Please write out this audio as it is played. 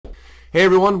Hey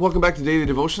everyone, welcome back to Daily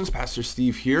Devotions. Pastor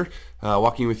Steve here,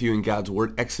 walking with you in God's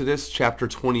Word. Exodus chapter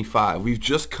 25. We've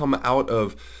just come out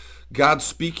of God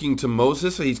speaking to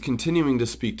Moses. He's continuing to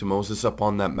speak to Moses up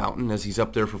on that mountain as he's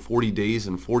up there for 40 days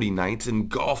and 40 nights,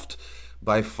 engulfed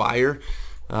by fire.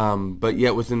 But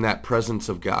yet within that presence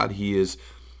of God, he is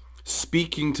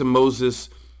speaking to Moses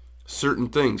certain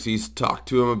things. He's talked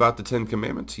to him about the Ten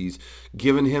Commandments. He's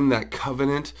given him that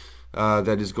covenant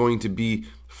that is going to be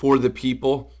for the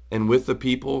people and with the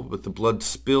people, with the blood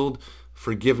spilled,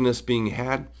 forgiveness being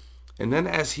had. And then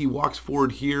as he walks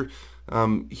forward here,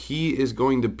 he is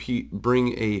going to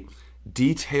bring a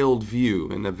detailed view,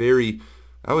 and a very,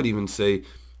 I would even say,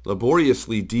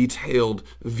 laboriously detailed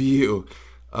view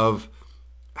of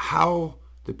how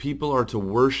the people are to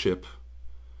worship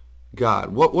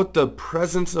God. What the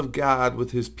presence of God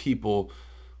with his people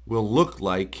will look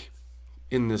like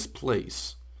in this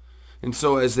place. And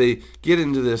so as they get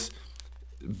into this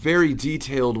very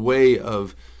detailed way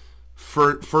of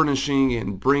furnishing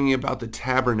and bringing about the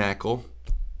tabernacle,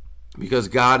 because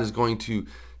God is going to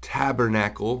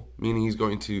tabernacle, meaning he's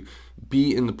going to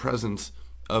be in the presence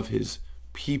of his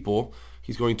people.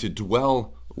 He's going to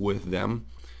dwell with them.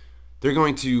 They're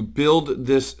going to build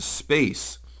this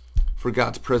space for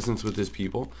God's presence with his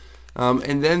people.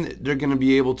 And then they're going to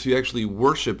be able to actually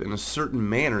worship in a certain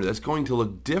manner that's going to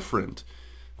look different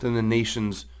than the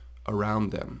nations around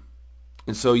them.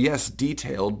 And so, yes,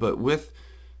 detailed, but with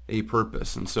a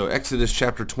purpose. And so Exodus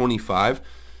chapter 25,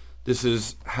 this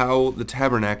is how the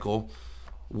tabernacle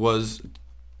was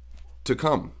to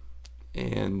come,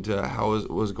 and how it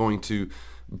was going to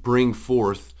bring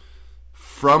forth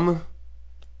from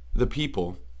the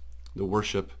people the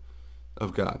worship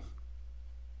of God.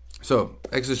 So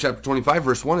Exodus chapter 25,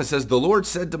 verse 1, it says, "The Lord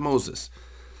said to Moses,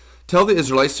 'Tell the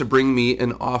Israelites to bring me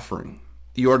an offering.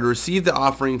 You are to receive the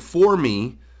offering for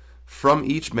me from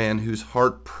each man whose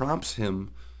heart prompts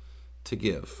him to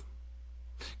give.'"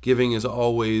 Giving is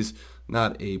always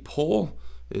not a pull.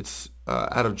 It's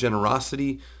out of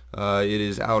generosity. It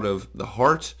is out of the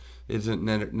heart. It isn't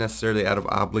necessarily out of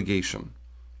obligation.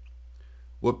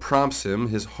 What prompts him?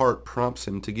 His heart prompts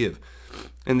him to give.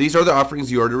 "And these are the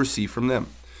offerings you are to receive from them: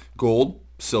 gold,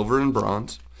 silver, and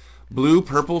bronze, blue,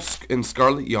 purple, and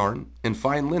scarlet yarn, and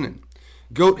fine linen,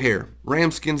 goat hair, ram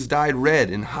skins dyed red,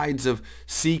 and hides of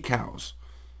sea cows."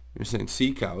 You're saying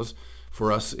sea cows.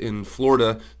 For us in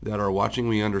Florida that are watching,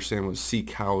 we understand what sea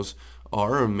cows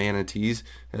are, or manatees,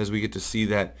 as we get to see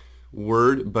that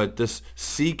word. But this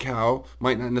sea cow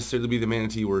might not necessarily be the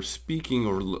manatee we're speaking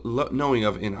or knowing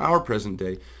of in our present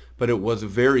day, but it was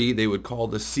they would call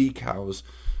the sea cows,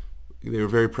 they were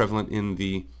very prevalent in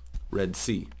the Red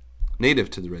Sea, native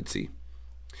to the Red Sea.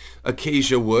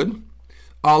 Acacia wood,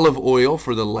 olive oil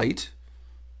for the light,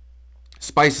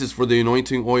 spices for the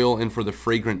anointing oil and for the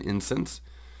fragrant incense,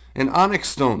 and onyx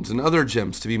stones and other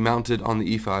gems to be mounted on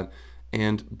the ephod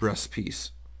and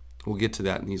breastpiece. We'll get to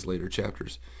that in these later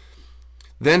chapters.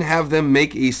 "Then have them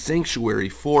make a sanctuary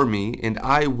for me, and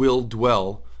I will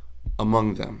dwell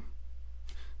among them."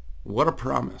 What a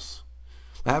promise.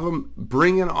 Have them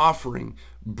bring an offering,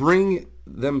 bring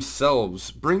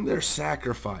themselves, bring their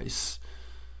sacrifice,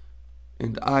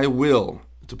 and I will.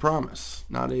 It's a promise,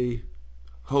 not a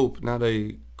hope, not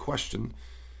a question.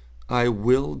 I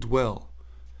will dwell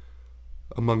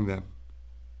among them.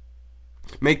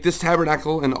 "Make this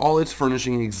tabernacle and all its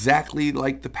furnishing exactly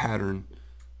like the pattern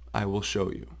I will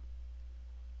show you."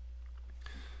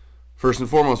 First and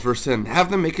foremost, verse 10,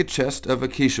 "Have them make a chest of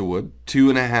acacia wood,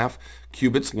 2.5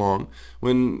 cubits long."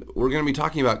 When we're going to be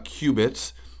talking about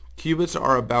cubits, cubits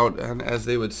are about, as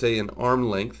they would say, an arm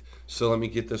length. So let me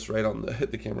get this right on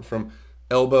the camera, from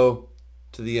elbow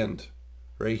to the end,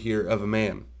 right here, of a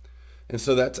man. And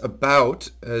so that's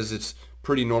about, as it's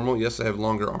pretty normal. Yes, I have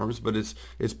longer arms, but it's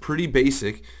pretty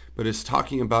basic, but it's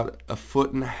talking about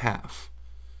 1.5 feet.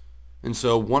 And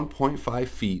so 1.5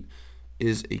 feet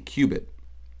is a cubit.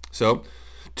 So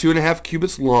 2.5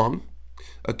 cubits long,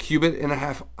 1.5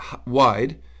 cubits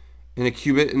wide, and 1.5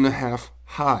 cubits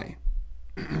high.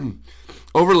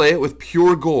 Overlay it with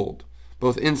pure gold,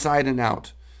 both inside and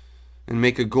out, and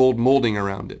make a gold molding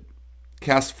around it.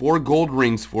 Cast 4 gold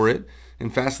rings for it,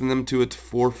 and fasten them to its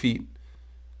 4 feet,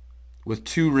 with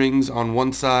 2 rings on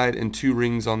one side and 2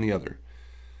 rings on the other.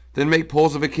 Then make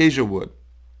poles of acacia wood,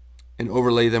 and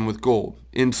overlay them with gold.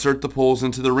 Insert the poles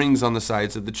into the rings on the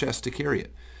sides of the chest to carry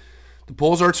it. The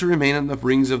poles are to remain on the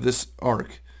rings of this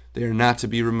ark. They are not to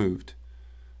be removed.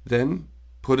 Then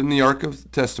put in the ark of the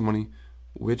testimony,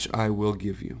 which I will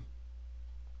give you.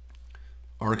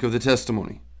 Ark of the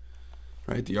testimony,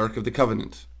 right? The ark of the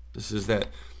covenant. This is that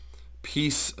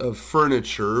piece of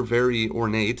furniture, very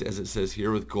ornate, as it says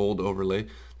here, with gold overlay,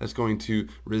 that's going to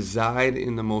reside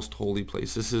in the most holy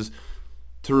place. This is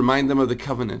to remind them of the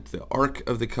covenant, the Ark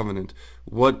of the Covenant.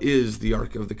 What is the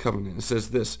Ark of the Covenant? It says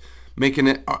this: make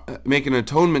an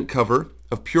atonement cover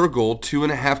of pure gold,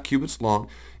 2.5 cubits long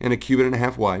and 1.5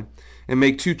 cubits wide, and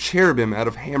make 2 cherubim out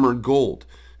of hammered gold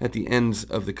at the ends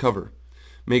of the cover.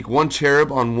 Make 1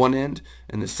 cherub on one end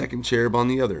and the second cherub on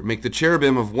the other. Make the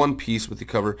cherubim of one piece with the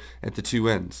cover at the 2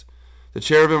 ends. The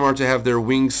cherubim are to have their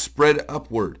wings spread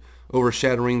upward,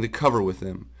 overshadowing the cover with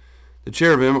them. The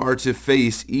cherubim are to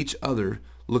face each other,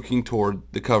 looking toward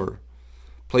the cover.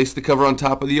 Place the cover on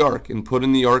top of the ark and put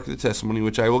in the ark of the testimony,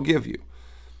 which I will give you.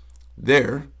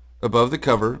 There, above the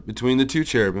cover, between the 2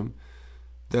 cherubim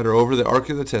that are over the ark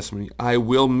of the testimony, I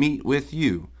will meet with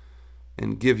you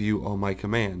and give you all my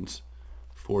commands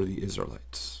for the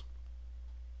Israelites.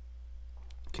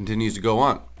 Continues to go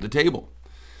on. The table.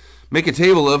 Make a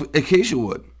table of acacia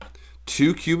wood,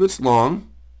 2 cubits long,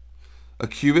 1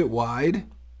 cubit wide,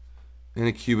 and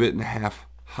 1.5 cubits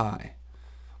high.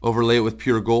 Overlay it with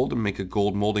pure gold and make a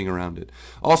gold molding around it.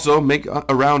 Also make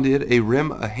around it a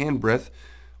rim a handbreadth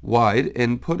wide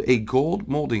and put a gold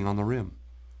molding on the rim.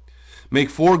 Make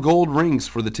 4 gold rings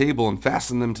for the table and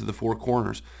fasten them to the 4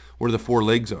 corners where the 4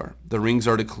 legs are. The rings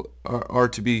are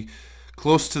to be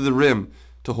close to the rim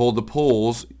to hold the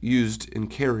poles used in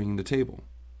carrying the table.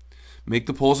 Make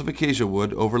the poles of acacia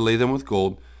wood, overlay them with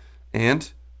gold,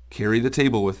 and carry the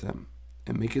table with them,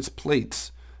 and make its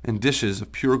plates and dishes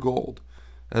of pure gold,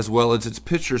 as well as its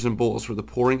pitchers and bowls for the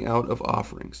pouring out of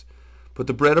offerings. Put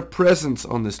the bread of presence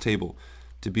on this table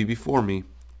to be before me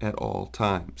at all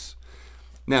times.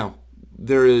 Now,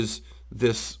 there is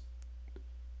this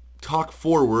talk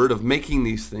forward of making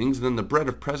these things, and then the bread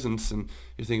of presence, and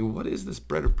you're thinking, what is this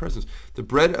bread of presence? The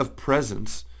bread of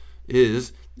presence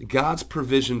is God's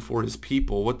provision for his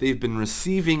people, what they've been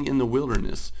receiving in the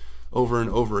wilderness over and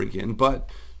over again. But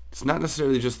it's not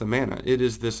necessarily just the manna. It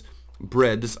is this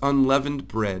bread, this unleavened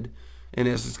bread, and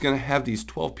as it's going to have these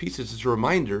 12 pieces, it's a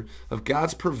reminder of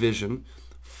God's provision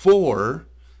for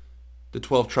the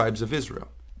 12 tribes of Israel.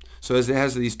 So as it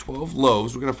has these 12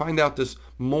 loaves, we're going to find out this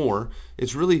more.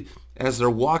 It's really, as they're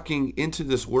walking into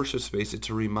this worship space, it's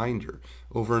a reminder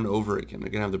over and over again. They're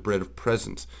going to have the bread of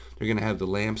presence. They're going to have the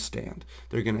lampstand.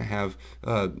 They're going to have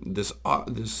this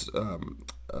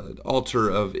altar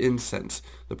of incense,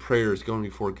 the prayers going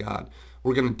before God.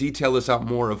 We're going to detail this out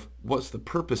more of what's the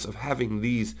purpose of having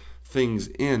these things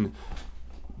in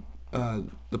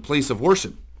the place of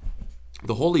worship,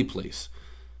 the holy place,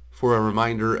 for a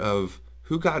reminder of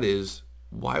who God is,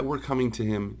 why we're coming to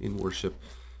him in worship.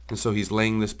 And so he's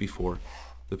laying this before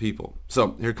the people.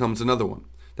 So here comes another one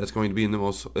that's going to be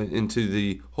into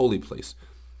the holy place.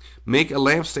 Make a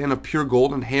lampstand of pure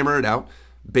gold and hammer it out,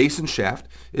 base and shaft.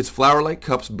 Its flower-like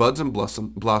cups, buds, and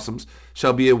blossoms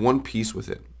shall be in one piece with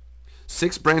it.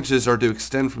 6 branches are to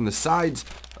extend from the sides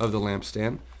of the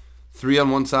lampstand, 3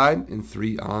 on one side and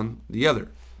 3 on the other.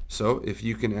 So if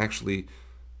you can actually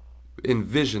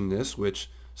envision this, which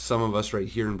some of us right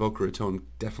here in Boca Raton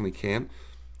definitely can,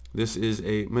 this is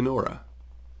a menorah.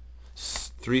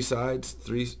 3 sides,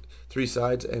 three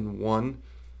sides, and 1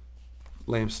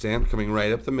 lampstand coming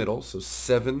right up the middle, so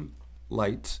 7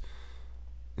 lights.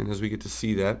 And as we get to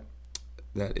see that,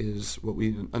 that is what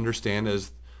we understand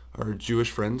as our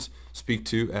Jewish friends speak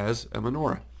to as a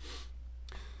menorah.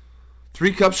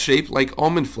 3 cups shaped like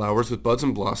almond flowers with buds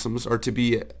and blossoms are to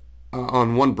be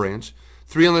on one branch,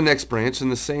 3 on the next branch, and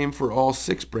the same for all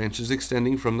 6 branches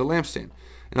extending from the lampstand.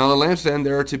 And on the lampstand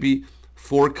there are to be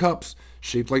 4 cups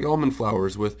shaped like almond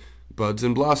flowers with buds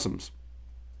and blossoms.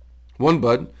 1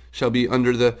 bud shall be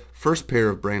under the first pair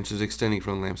of branches extending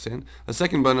from the lampstand, a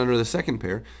 2nd bud under the 2nd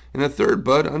pair, and a 3rd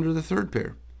bud under the 3rd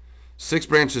pair. 6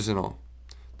 branches in all.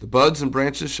 The buds and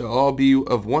branches shall all be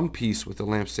of one piece with the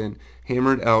lampstand,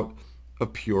 hammered out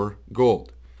of pure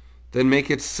gold. Then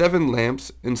make it 7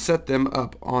 lamps and set them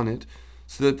up on it,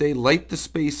 so that they light the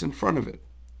space in front of it.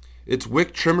 Its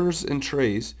wick trimmers and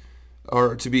trays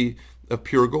are to be of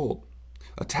pure gold.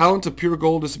 A talent of pure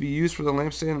gold is to be used for the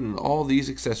lampstand and all these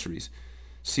accessories.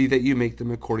 See that you make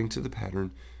them according to the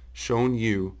pattern shown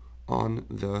you on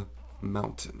the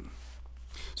mountain.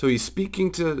 So he's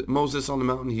speaking to Moses on the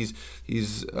mountain.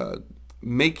 He's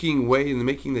making way and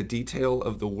making the detail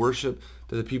of the worship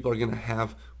that the people are going to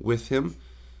have with him.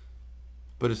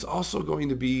 But it's also going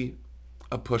to be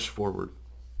a push forward.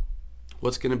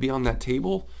 What's going to be on that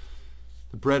table?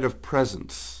 The bread of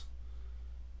presence.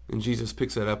 And Jesus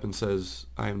picks that up and says,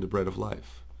 I am the bread of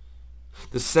life.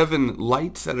 The 7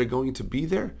 lights that are going to be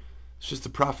there, it's just a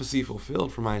prophecy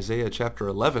fulfilled from Isaiah chapter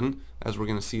 11, as we're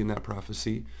going to see in that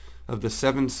prophecy, of the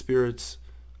 7 spirits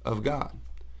of God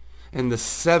and the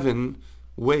 7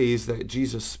 ways that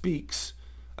Jesus speaks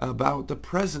about the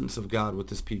presence of God with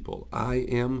his people. I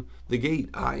am the gate.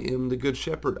 I am the good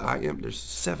shepherd. There's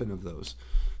 7 of those.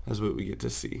 That's what we get to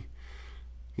see.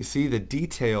 You see, the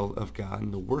detail of God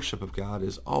and the worship of God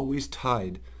is always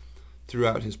tied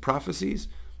throughout his prophecies,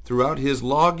 throughout his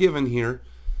law given here,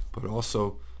 but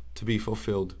also to be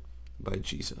fulfilled by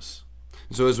Jesus.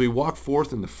 And so as we walk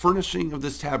forth in the furnishing of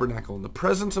this tabernacle, in the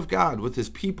presence of God with his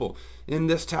people in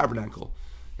this tabernacle,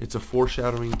 it's a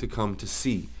foreshadowing to come to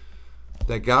see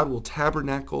that God will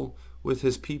tabernacle with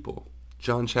his people.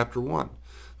 John chapter 1.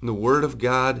 And the word of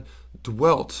God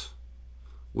dwelt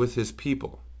with his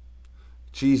people.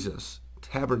 Jesus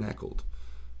tabernacled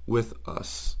with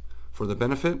us for the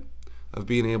benefit of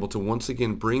being able to once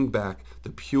again bring back the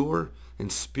pure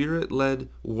and spirit-led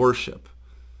worship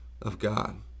of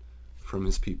God from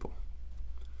his people.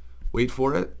 Wait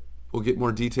for it. We'll get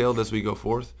more detailed as we go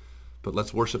forth, but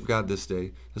let's worship God this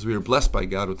day as we are blessed by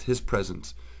God with his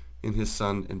presence in his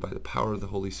Son and by the power of the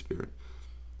Holy Spirit.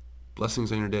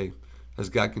 Blessings on your day as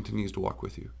God continues to walk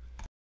with you.